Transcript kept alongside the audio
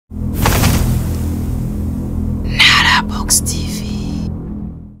Box TV.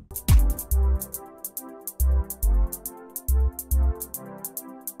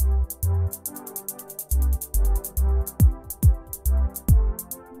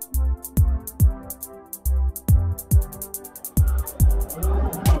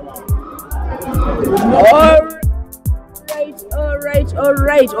 All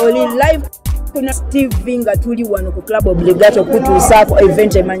right. Only live kuna TV nga tuli wano ku Club Obligato kutuusaako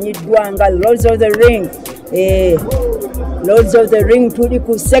event emanyiddwa nga Lords of the Ring. Lords of the Ring tuli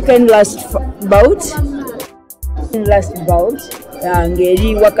ku second last bout.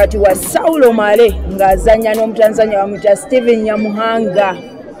 Ngeri wakati wa Saulo Male ng'azanya n'Omutanzania bamuyita Steven NYAMHANGA.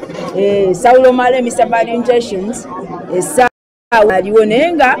 Saulo Male Mr. Bad Intentions essaawa aliwo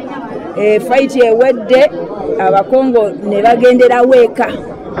naye nga fight ewedde abakongo ne bagendera weeka.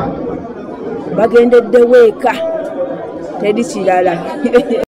 Bagendedde weeka tedi kirala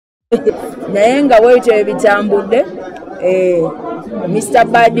naye nga bwetyo ebitambudde. Mr.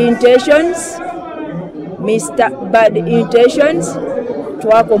 Bad Intentions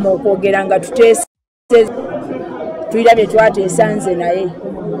twakoma okwogera nga tuteese tulabye twateesa nze naye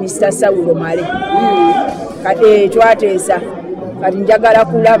Mr. Saulo Male kati twateesa kati njagala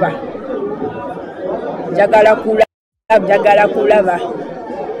kulaba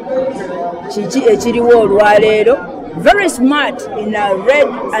kiki ekiriwo olwaleero. Very smart in a red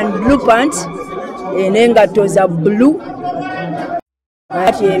and blue pants n'engatto za blue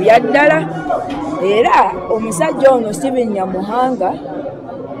ati ebyaddala. Era omusajja ono Steven NYAMHANGA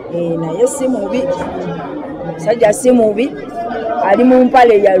naye si mubi, musajja si mubi, ali mu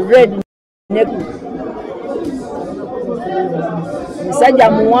mpale ya red ne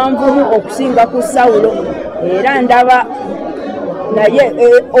musajja muwanvumu okusinga ku Saulo. Era ndaba naye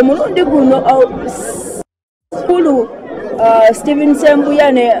omulundi guno kulu Steven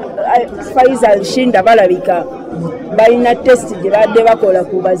Sembuya ne Faisal Shinda balabika balina test gye badde bakola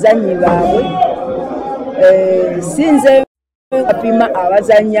ku bazannyi baabwe. Sinze apima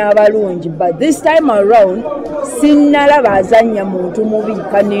abazannyi abalungi, but this time around sinnalaba azannya muntu mubi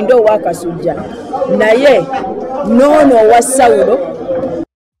kanindo ow'akasujja, naye noono owa Saulo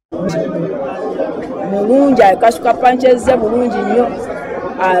mulungi, akasuka pancheze bulungi nnyo,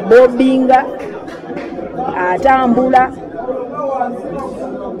 abobinga, atambula.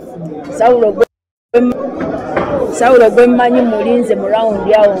 Saulo gwe mmanyi mulinze mu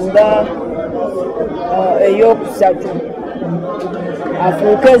raundi awo nga eyokusatu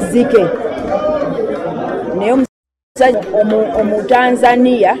afuuke ezzike, naye omusajja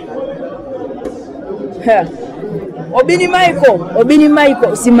Omutanzania Obini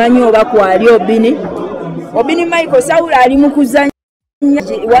Michael simanyi oba kwali Obini Michael. Saulo ali mu kuzannya,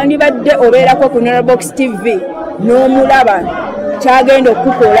 wandibadde obeerako ku Box TV n'omulaba kyagenda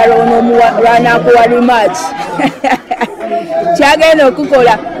okukola lwanakuwa rematch kyagenda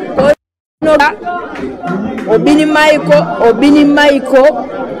okukola Obini Michael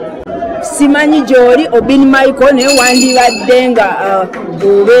simanyi gy'oli Obini Michael, naye wandibadde nga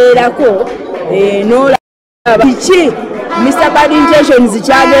obeerako n'olaba kiki Mr. Bad Intentions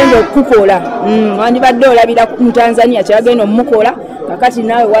kyagenda okukola. Wandibadde olabira mu Tanzania kyagenda omukola, kakati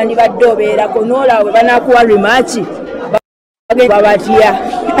naawe wandibadde obeerako n'olaba bwe banakuwa rematch bagenda batya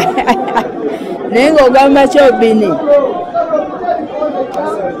naye ng'ogamba ky'Obini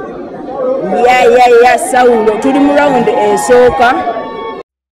ya Saulo. Tuli mu round esooka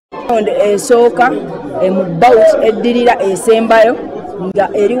mu bout eddirira esembayo nga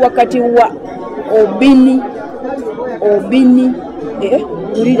eri wakati wa Obini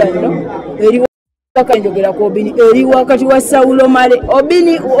tulira nno eri njogera ku Obini eri wakati wa Saulo Male.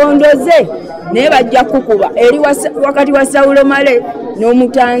 Obini ondoze naye bajja kukuba eri wakati wa Saulo Male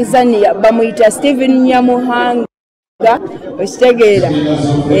n'Omutanzania bamuyita Steven NYAMHANGA. Okitegeera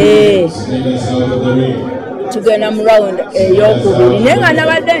tugenda mu round ey'okubiri, naye nga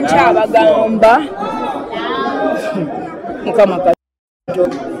nabadde nkyabagamba Mukama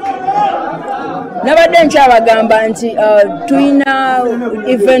Katonda, nabadde nkyabagamba nti tulina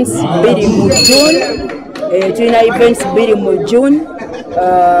events biri mu June.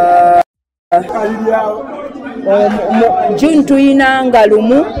 June tulina nga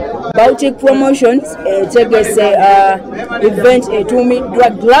lumu Baltic Promotions tegese event etumiddwa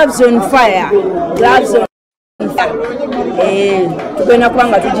Gloves on Fire. Tugenda kuba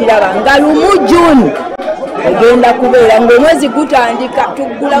nga tugiraba nga lumu June egenda kubeera ng'omwezi gutandika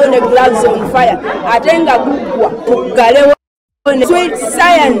tuggulawo ne Gloves on Fire, ate nga guggwa tuggalewo Sweet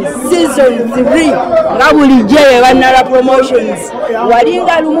Science Season 3 nga bulijjo Bannara Promotions.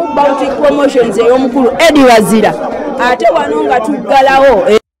 Walinga lumu Baltic Promotions ey'omukulu Eddie Wazira, ate wano nga tuggalawo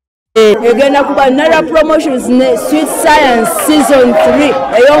egenda kuba Nara Promotions ne Sweet Science Season 3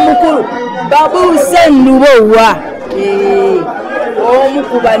 ey'omukulu Babuse Ndubowa omu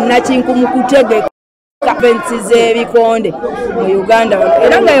ku bannakinku mu kutegeka events z'ebikonde mu Uganda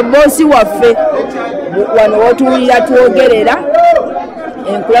era nga ebosi waffe wano wotuwulira twogerera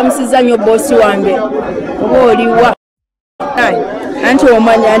enkulamusiza nnyo bosi wange oba oliwa anti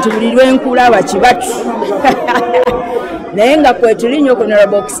omanya nti buli lwenkulaba kibatu naye nga kwetuli nnyo ku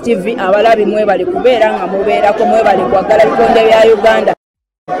Narbox TV abalabi mwebali kubeera nga mubeerako mwebali kwagala bikonde bya Uganda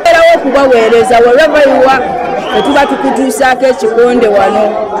erawo okubaweereza wherever you are tetuba tukutuusaako ekikonde wano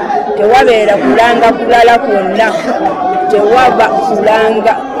tewabeera kulanga kulala kwonna tewaba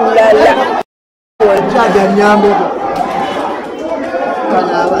kulanga kulala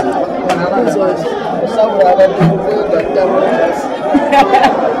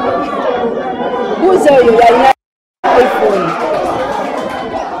buuza oyo yalina iPhone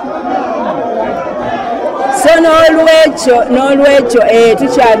so n'olwekyo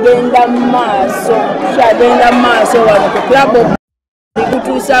tukyagenda mu maaso wano ku club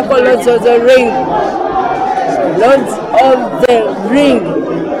kutuusaako Lords of the Ring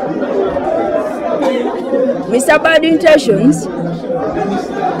Mr. Bad Intentions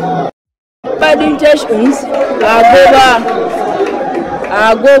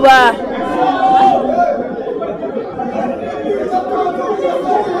agoba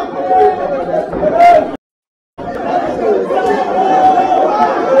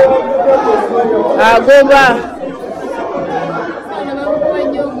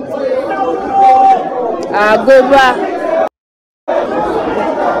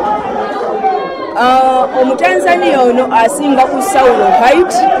Omutanzania ono asinga ku SAULO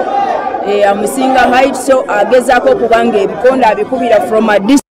height amusinga height so agezaako kubanga ebikonde abikubira from a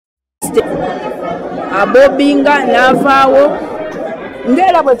distance abobinga n'avaawo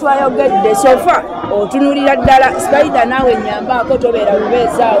ngera bwe twayogedde sofa otunulira ddala Spider naawe nyambaako tobeera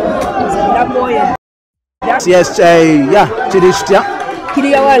bubeezaawo nze ndakooye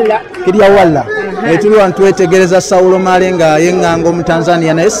Kiriya walla tuli wano twetegereza SAULO Male nga yeŋŋanga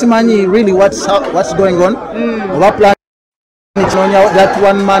Omutanzania naye simanyi really what's going on oba plan kinoonya that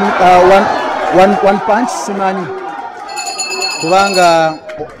one punch simanyi kubanga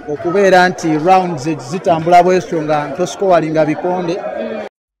okubeera nti rounds zitambula bwesyo nga tosikowalinga bikonde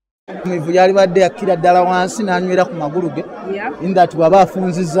mivu yali badde yakira ddala wansi n'anywera ku magulu ge in that bw'aba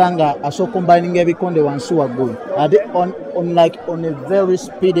afunzizza nga asooka combining ebikonde wansi waggulu ate on a very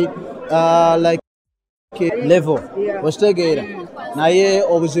speedy level okitegeera naye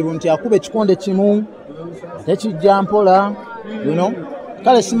obuzibu nti akuba ekikonde kimu tekijja mpola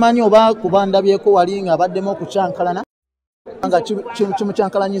kale simanyi oba kuba ndabyeko wali nga abaddemu okucyankalana nga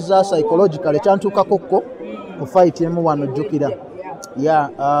kimucyankalanyiza psychological ekyantuukakokko ku fight emu wano jjukira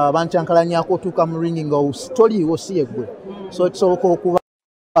bancyankalanyako otuuka mu ringi nga toliiwo si yeggwe so kisoboka okuba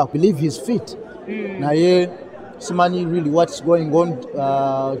believe his feet naye simanyi really what's going on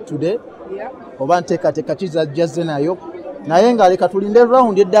today oba nteekateeka kizajjazze nayo naye nga leka tulinde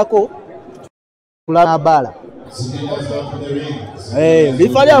round eddako tulanabaala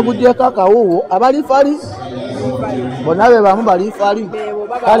lifaali aguddeko akawuuwo abalifali bonna be bamu balifali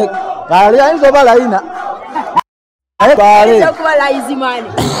kale ayinza oba layina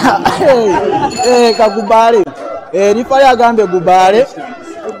kagubaale lifaali agambe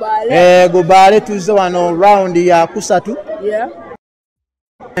gubaale tuzze wano round ya kusatu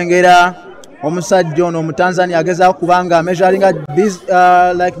engera omusajja ono Omutanzania agezaako kubanga measuring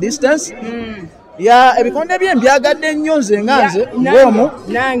like distance ebikonde bye mbyagadde nnyo nze nga nze ng'omu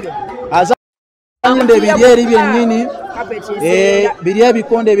azanyinde ebiryeri byennyini biri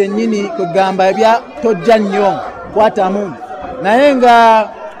ebikonde byennyini kwegamba ebya tojja nnyo kwatamu naye nga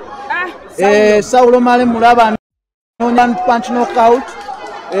SAULO Male mulaba noonya punch knockout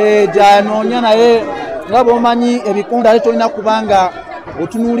gyanoonya naye nga bw'omanyi ebikonde ate tolina kubanga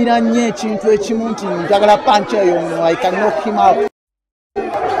otunuulira nnyo ekintu ekimu nti njagala punch eyo I can knock him out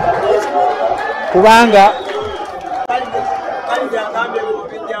kubanga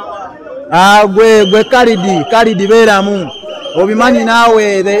gwe kalidi beeramu obimanyi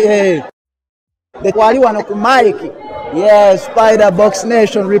naawe wali wano ku Mike Spider Box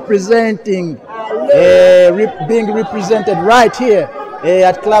Nation representing being represented right here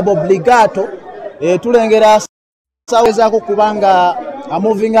at Club Obligato tulengera sawezaako kubanga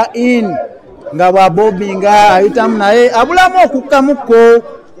moving in nga bwabobinga ayitamu naye abulamu okukkamukko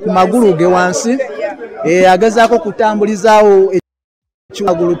ku magulu ge wansi agezaako kutambulizaawo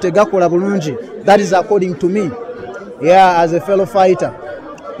ekiwagulu tegakola bulungi. That is according to me as a fellow fighter.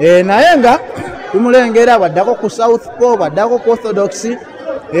 Naye nga tumulengera baddako ku Southpaw baddako ku Orthodox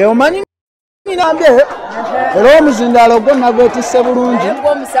Omanyi nambe era omuzindaalo gwo nagwetisse bulungi.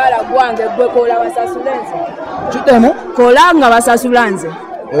 Omusaala gwange gwe kola basasula nze. Kitemu? Kola nga basasula nze.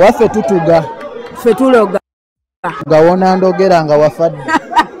 Ewaffe tutuga. Ffe tuloga. Gawona ndogera nga wafadde.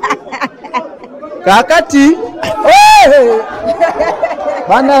 Kaakati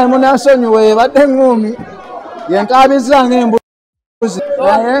bannaye munansonyiwe badde ngumi yentaabiza ng'embuzi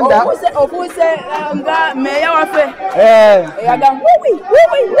nayenda ofuuse nga meeya waffe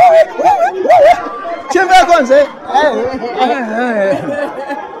kinveeko nze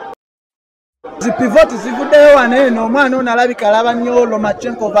zipivoti zivuddeyo wano eno omwana ono alabika alaba nnyo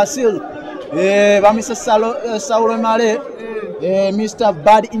Lomachenko Vasil bamise Saulo Male Mr.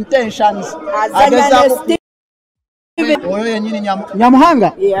 Bad Intentions oyo yennyini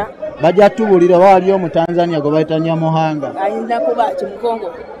Nyamuhanga bajja tubulira waliyo mu Tanzania gwe bayita Nyamuhanga ayinza kuba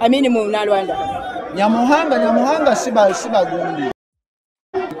kimukongo amini mu Nalwanda Nyamuhanga si bagundi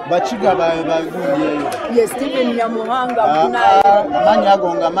bakiga bagundi eyo yes Stephen Nyamuhanga amanyi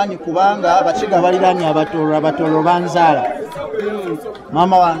ago nga manyi kubanga bakiga baliranye abatolo banzaala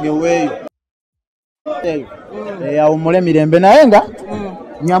mama wange weeyo awo mule mirembe naye nga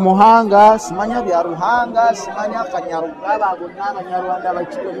Nyamuhanga simanya bya Ruhanga simanya Kanyarugaba abo n'Abanyarwanda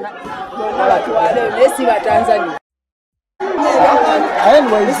bakigonna twale nesi ba Tanzania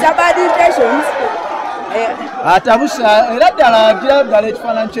anyways Bad Intentions atabusa era ddala agira ddala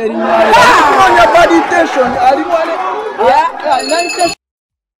ekifaananyi ky'erinnya Bad Intention ali wane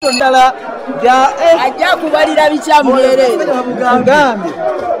ddala ajja kubalira bikyamu gambye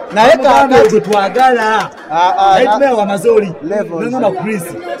naye kakati twagala aitumeya wa mazoli nengamba Chris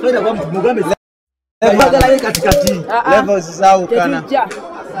twenda kwa mugambe twagala ye katikati levels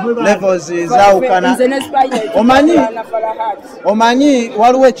zaawukana omanyi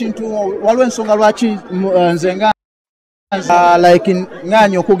waliwo ensonga lwaki nze nga like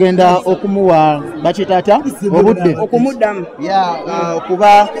ng'anyi okugenda okumuwa bakitata obudde okumuddamu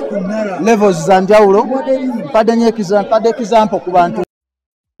okuba levels za njawulo mpadde example ku bantu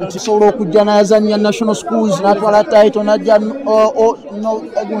kisobola okujja n'azannya national schools n'atwala title n'ajja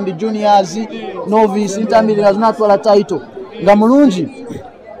gundi juniors novice intermediates n'atwala title nga mulungi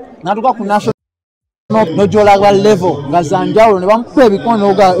n'atuuka ku national n'ojolaba level nga za njawulo ne bamukuba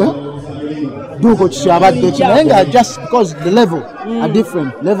ebikono ga duuko kikyabadde naye nga just because the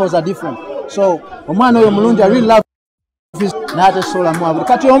levels are different so omwana oyo mulungi I really love n'atesobola muwabuli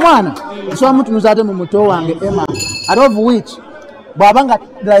kati omwana nsobola mutunuza ate mu muto wange Emma out of which bw'aba nga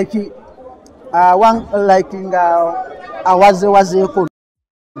nga awazewazeeko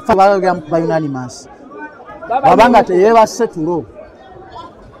bagera mu kuba unanimous bw'aba nga teyeebase tulo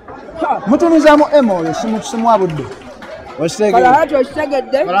mutunuzaamu Emma oyo simuwabudde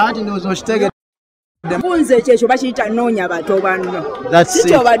Kalahati ndowooza okitegedde bunze ekyekyo bakiyita noonya bato banno si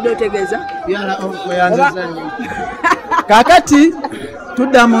kyobadde otegeeza kaakati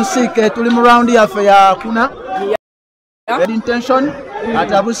tudda mu nsiike tuli mu rawundi yaffe ya kuna Bad Intention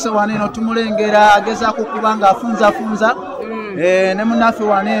atabuse wano eno tumulengera agezaako okuba nga afunzafunza ne munnaffe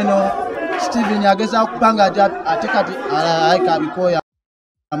wano eno Steven agezaako okuba nga ate kati alayika abikooya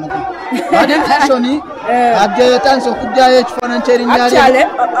Bad Intention atandise okugyayo ekifaananyi ky'erinnya lye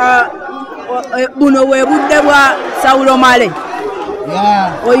buno bwe budde bwa Saulo Male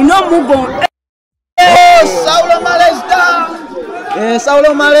olina omugo Saulo Male is down.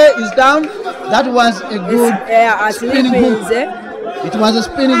 Saulo Male is down. That was a good spinning hook. It was a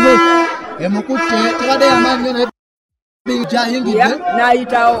spinning hook. Emukutte tebadde yamanyi ne bijayingidde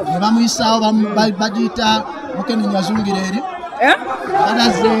n'ayitawo ne bamuyisaawo bagiyita mukenenya zungira eri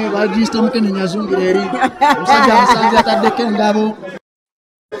badaze bagiyita mukenenya zungira eri omusajja amusanze ataddeko engabo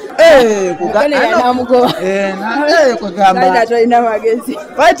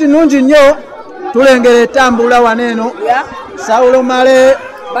fight nungi nnyo tulengera etambula wano eno Saulo Male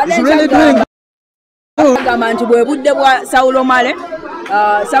agamba nti bwe budde bwa Saulo Male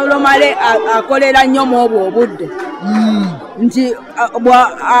Saulo Male akolera nnyo mu obwo obudde nti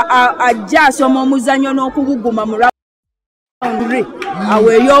ajja asoma omuzannyo n'okubuguma mu rawundi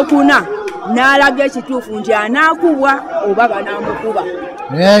awo ey'okuna n'alaga ekituufu nti anaakubwa oba banaamukuba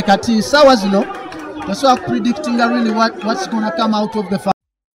kati sawa zino tosobola predictinga really what's gonna come out of the fight.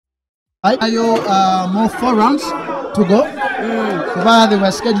 Ayo more 4 rounds to go kuba they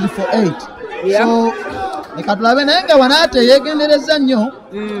were scheduled for 8 so leka tulabe naye nga wanaate yeegendereza nnyo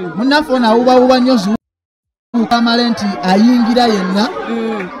munnaffe ono awubawuba nnyo zuuka Male nti ayingira yenna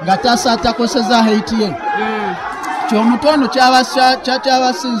nga taasa takoseza haiti ye kyomutono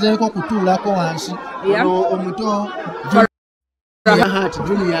kyabasinzeeko kutuulako wansi omuto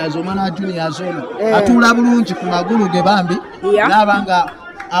juniors omwana wa juniors ono atuula bulungi ku magulu ge bambi naaba nga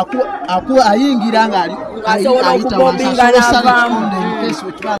ayingira nga ayita wansi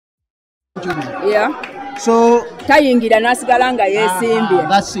so tayingira n'asigala nga yeesimbye.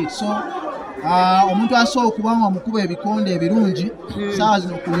 That's it. So omuntu asobola okuba nga mukuba ebikonde ebirungi saawa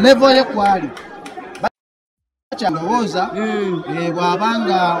zino ku level ye kwali bakyalowooza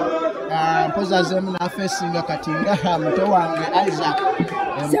bw'abanga mpoza zeemu n'afeesinga kati nga muto wange Isaac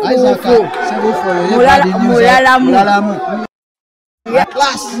sebufu oyo mulalamu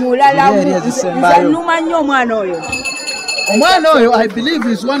numa nnyo omwana oyo. Omwana oyo I believe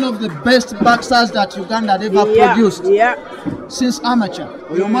is one of the best boxers that Uganda had ever produced since amateur.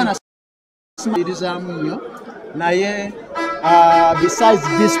 Oyo mwana sirizaamu nnyo naye besides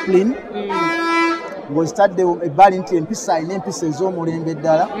discipline ng'ozitadde ebbali nti empisa alina empisa ez'omulembe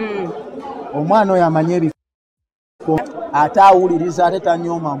ddala omwana oyo amanye ebifo ate awuliriza ate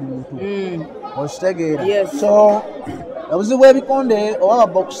tanyooma muntu okitegeera. So obuzibu bw'ebikonde oba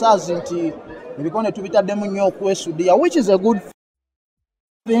boxers nti ebikonde tubitaddemu nnyo okwesudiya, which is a good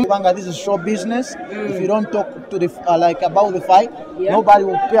thing. This is show business. If you don't talk to the like about the fight, nobody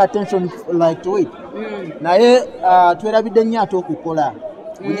will pay attention like to it. Naye twerabidde nnyo ate okukola.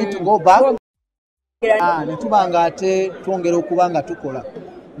 We need to go back. Ne tubanga ate twongera okuba nga tukola.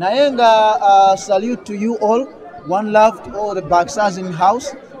 Naye nga salute to you all. One love to all the boxers in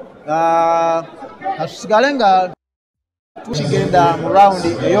house. Tusigale nga tukigenda mu round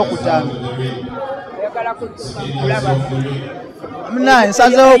ey'okutaano. Muna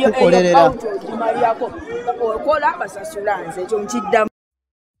nsazeewo okukolerera.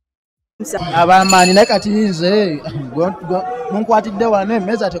 Abamaanyi naye kati nze munkwatidde wano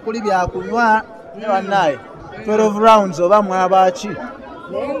emmeza tekuli byakunywa ne bannaye 12 rounds oba mwabaki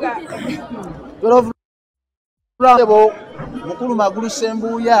 12 rounds mukulu magulu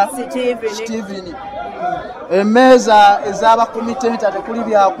sembuya Steven emmeeza ez'abakomitenta tekuli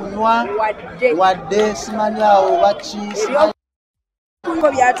byakunywa wadde simanyi awo baki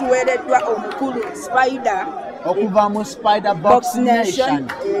ebyokunywa byatuweereddwa omukulu Spider okuva mu Spider Box Nation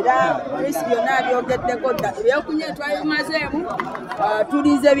era Chris byonna abyogeddeko dda ebyokunywa twabimazeemu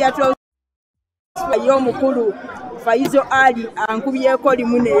tulize y'omukulu Faizo Ali ankubyeko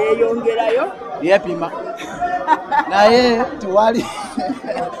limu ne yeeyongerayo yepima naye tewali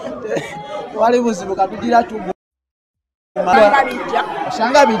buzibu katugira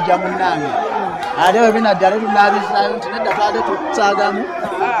osanga bijja munnange ate we binaddala tunabizaayo nti nedda twade tusaagamu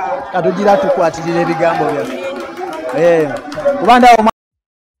katugira tukwatirira ebigambo byaffe kuba ndawo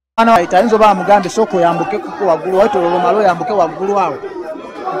omwana waita ayinza oba amugambe sooka oyambuke kuko waggulu waitololo malo oyambuke waggulu awo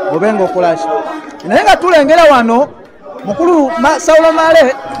obe ng'okolaki naye nga tulengera wano mukulu Saulo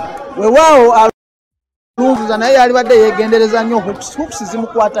Male weewaawo alunzuza naye yalibadde yeegendereza nnyo hooks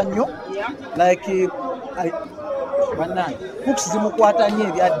zimukwata nnyo like bannange hooks zimukwata nnyo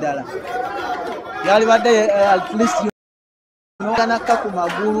ebyaddala yalibadde at least noganakka ku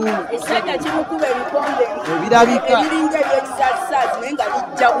magulu ekisajja kimukuba ebikonde ebirabika ebiringa ebyekisaasisaasi naye nga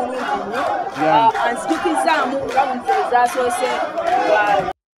bijja bulungi nnyo anzijukizaamu rawundi ezasoose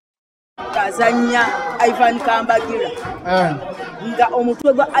azannya Ivan Kambagira nga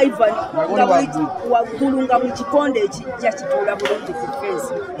omutwe gwa Ivan nga waggulu nga buli kikonde ekijja kituula bulungi ku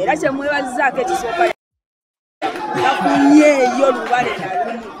feesi era kyemwebazizaako ekisooka gakunyeeyo lubale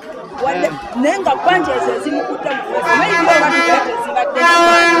nalumu naye nga panje ezo ezimukutte mu feesi nayeobatugera tezibadde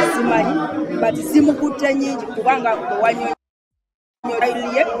zimanyi but zimukutte nyingi kubanga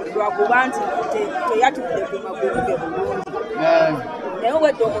wanyonyoye lwakuba nti teyatudde ku magulu ge bulungi naye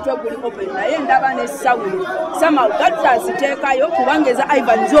wedde omutwe guli open naye ndaba ne Saulo sama gazaziteekayo kubanga eza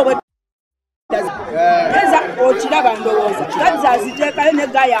Ivan zobwe eza okiraba ndowooza gazaziteekayo ne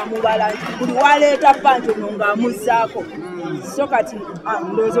gayamubala buli waleeta pancho no ng'amuzzaako so kati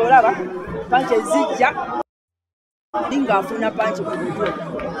ndowooza olaba pancho zijja ng'afuna pancho ku mutwe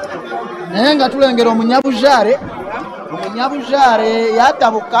naye nga tulengera omunyabujaare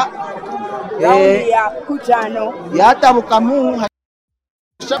yatabuka yatabukamu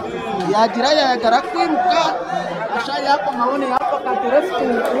yagira yayagala kwiruka ashali hapo maone hapo katerefu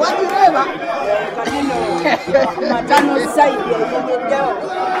wajireba kadino matano zaidi yegedeo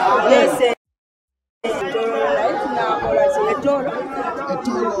lese etolo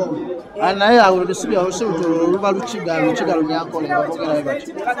anaye awulisibi awusibu ruba luchiga lunyakola ngokera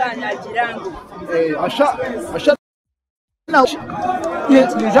ebati baganya jirangu asha na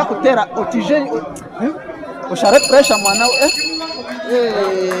nija kutera otije oshare pressure mwana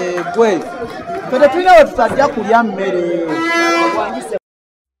gwe pero tunawe tutajja kulya mmere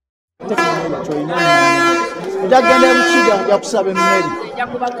ojja kugenda ebukiga ojja kusaba emmere ejja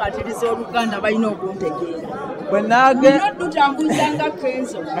kubakatiriza Oluganda balina okuntegeera Bwenage tutambuzanga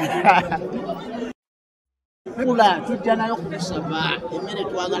Kenzo. Kula tujja nayo kusaba emmere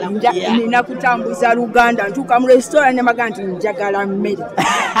twagala kulya. Nina kutambuza Luganda ntuka mu restaurant ne maganti njagala mmere.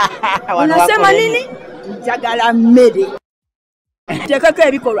 Unasema nini? Njagala mmere. Tekako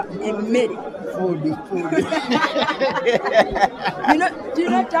ebikolwa emmere. Food.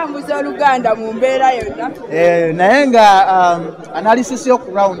 Tino tambuza Luganda mu mbeera yonna. Naye nga analysis yo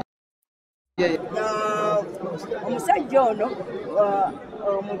ku round. Omusajja ono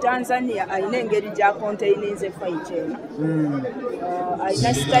mu Tanzania alina engeri gya containers fight eno.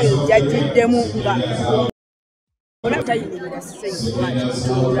 Alina style gy'agiddemu nga olatayimirira straight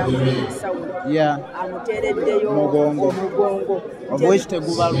amuteereddeyo omugongo obweki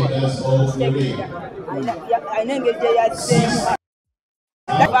tegubalwa. Alina engeri gye yazzeemu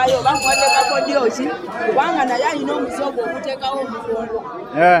bayo bakwateka kodyoki kubanga naye alina omusogo okuteekawo omugongo.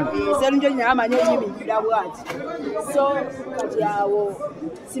 Serunjo nyo amanyi enyimirira bwati. So kati awo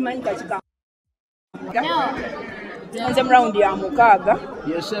simanyi kakika nze mu raundi ya mukaaga.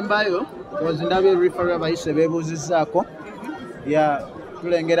 Yesembayo wazindabye referee abayise beebuuzizzaako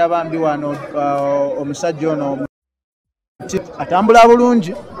tulengera bambi wano omusajja ono atambula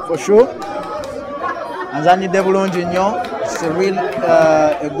bulungi for sure. Azanyidde bulungi nnyo. It's a real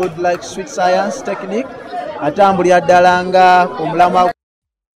a good like sweet science technique. Atambulira ddala nga omulamwa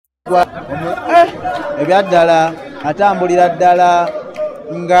ebyaddala atambulira ddala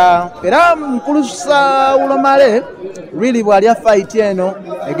nga era mukulu Saulo Male really bw'alya fight eno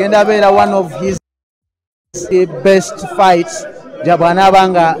egenda beera one of his best fights bw'anaaba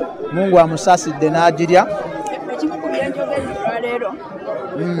nga Mungu amusasidde n'agirya. Ekimu ku byenjogerera leero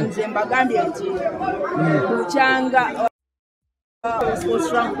nze mbagambye nti kukyanga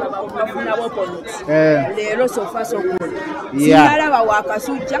leero sofa sokukola sinalaba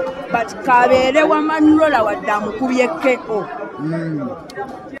wakasujja but kabeere wamanrola wadde amukubye KO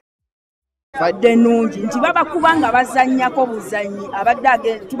badde nungi nti babakuba nga bazannyako buzannyi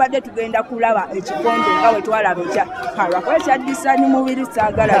abadde tubadde tugenda kulaba ekikonde nga bwe twalaba ekya kalwakuba ekyaddisani mubiri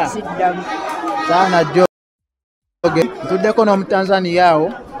saagala kiddamu saana joge ntuddeko n'omutanzania awo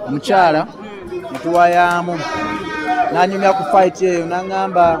omukyala netuwayaamu nanyumya ku fight eyo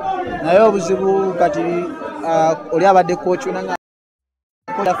naŋŋamba naye obuzibu kati oli abadde coach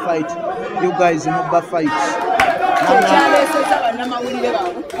naŋŋamba fight you guys mubba fight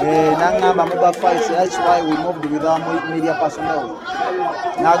naŋŋamba mubba fight that's why we moved with our media personnel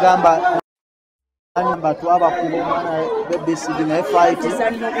nagamba twabakuba omwana BBCD naye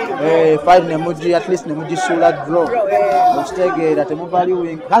fight nemugi at least nemugisuula draw okitegeera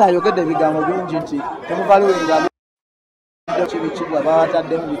temuvaliwing kale ayogedde ebigambo bingi nti temuvaliwinga kibikibwa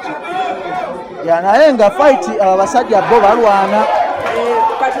babataddemu biki naye nga fight abasajja bo balwana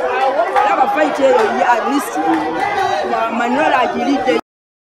kati olaba fight eyo at least Manola agiridde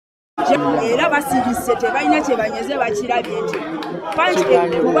era basirise tebalina kye banyeze bakirabye nti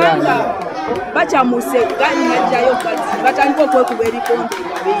kubanga bacamuse gali najjayo kati batandika okwekuba ebikonde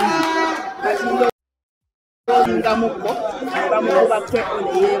bingi kati nga mukko bamukuba KO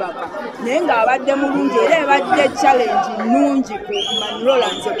neyeebaka naye ng'abadde mulungi era ebadde challenge nnungi ku Manola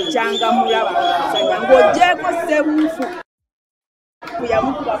nze kukyanga mulaba sanya ng'oggyeko ssebuufu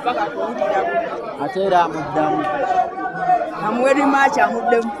kuyamukuba paka kuwulira ate era amuddamu amuweri maaki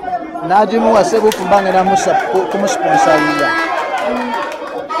amuddemu n'agimuwa ssebuufu mbangenda kumusponsalinga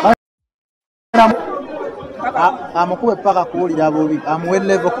amukube paka kuwulira bubi amuwe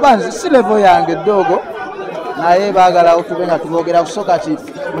levo kuba nze si levo yange eddoogo naye baagala otube nga tuboogera kusoka ki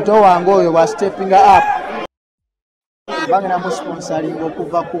muto wange oyo bwa stepping up bangena musponsalinga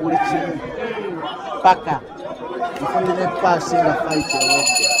okuva ku buli kimu paka nfundire paasi nga fight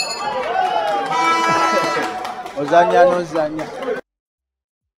ewedde ozanya n'ozanya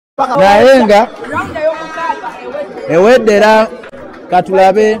naye nga ewedde era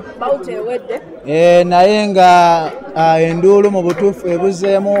katulabe naye nga enduulu mu butuufu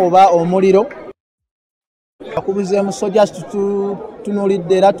ebuzeemu oba omuliro akubuzeemu so just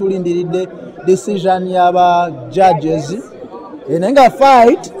tunulidde era tulindiridde decision y'aba judges naye nga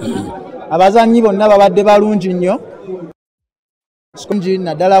fight abazanyi bonna babadde balungi nnyo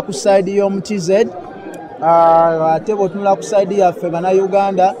naddala ku side y'omu TZ ate bw'otunula ku side yaffe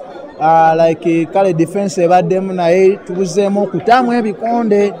bannayuganda like kale defense ebaddemu naye tubuzeemu okutaamu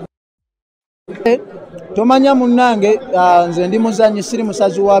ebikonde tomanya munnange nze ndi muzanyi siri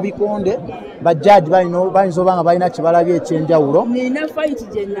musazi wa bikonde bajjaji bayinza oba nga balina kye balabye ekyenjawulo nina fight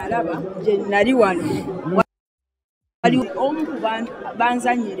gye nalaba gye nali wano omu ku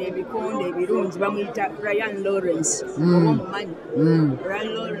banzanyira ebikonde ebirungi bamuyita Ryan Lawrence omumanyi Ryan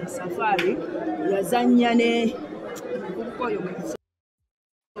Lawrence Safari yazannya ne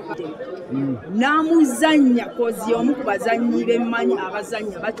namuzannya kozi omu ku bazannyi bemmanyi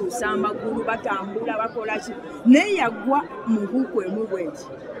abazannya batuusa amagulu batambula bakola ki naye yagwa mu nkuku emu bweti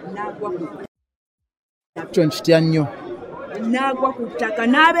n'agwa ku nkitya nnyo n'agwa ku ttaka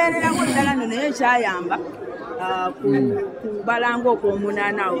n'abeereramu ddala no naye ekyayamba ku balanga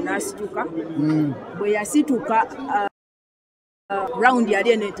okw'omunaana awo n'asituka bwe yasituka round yali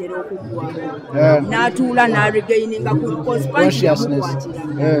eneetera okuggwamu n'atuula n'aregaininga ku panchi yamukwatira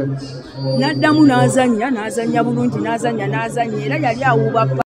n'addamu n'azannya bulungi n'azannya era yali awuuba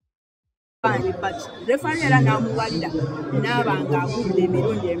panchi but refari era n'amuwalira n'aba ng'agudde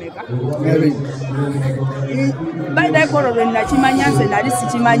emirundi emeka baidekolo lwe nakimanya nze nali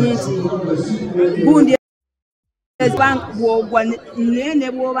sikimanyi nti gundi bwogwa naye ne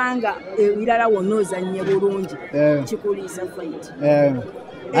bw'obanga ebirala wonna ozannye bulungi kikuliisa fight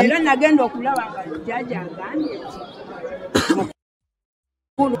era nagenda okulaba nga jaji agambye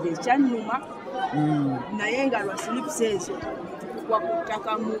nti ekyannuma naye nga lwa silipusi ezo tukugwa ku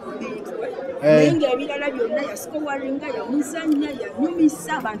ttaka mu bitwe naye ng'ebirala byonna yasikowaringa yamuzannya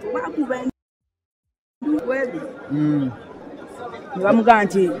yanyumisa abantu bakuba endwebi ne bamugamba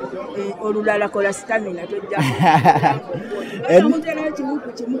nti olulala kola stamina tojja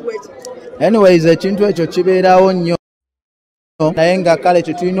anyways ekintu ekyo kibeerawo nnyo naye nga kale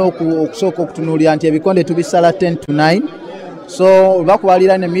ekyo tulina okusooka okutunuulira nti ebikonde tubisala 10 to 9 so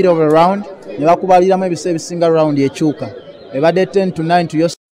bakubalira ne middle of the round ne bakubaliramu ebisa ebisinga round ekyuka ebadde 10 to 9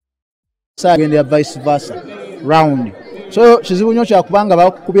 tuyosagendera vice versa round so kizibu nnyo kyakubanga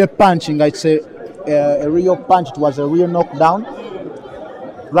bakukubye punch nga it's a real punch, it was a real knockdown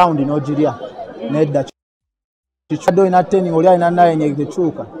round n'ogirya nedda kikyadde olina 10 oli alina 9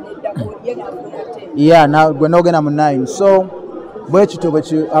 ekikyuka gwe n'ogenda mu 9 so bwe kityo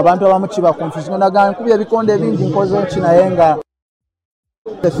abantu abamu kiba confusing naga nkubye ebikonde bingi nkoze ki naye nga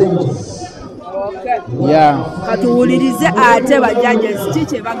katuwulirize ate bajjajes ki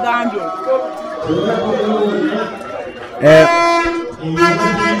kye bagambye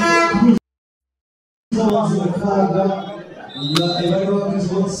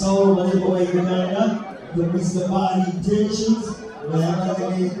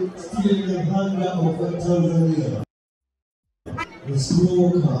The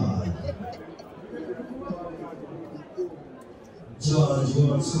scorecard. Judge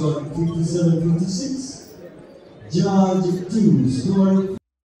 1 scored 57-56. Judge 2 scored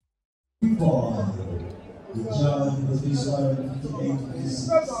 55. The judge must be scored 58-56.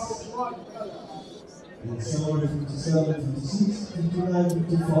 And scored 57-56,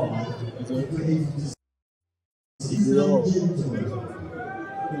 59-55, 58-56. Ladies and gentlemen,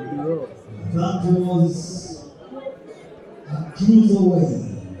 that was Cruiserweight.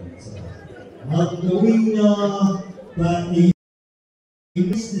 And the winner by a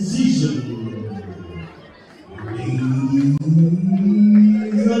decision. Ladies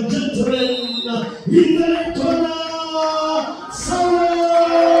and gentlemen, in the corner, SAULO.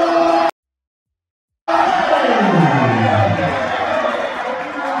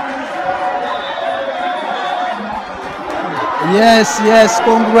 Yes,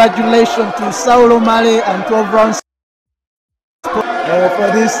 congratulations to SAULO Male and 12 rounds for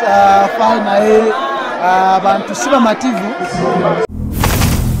this final. Abantu siba mativu.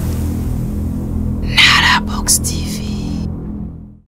 Nara Box TV.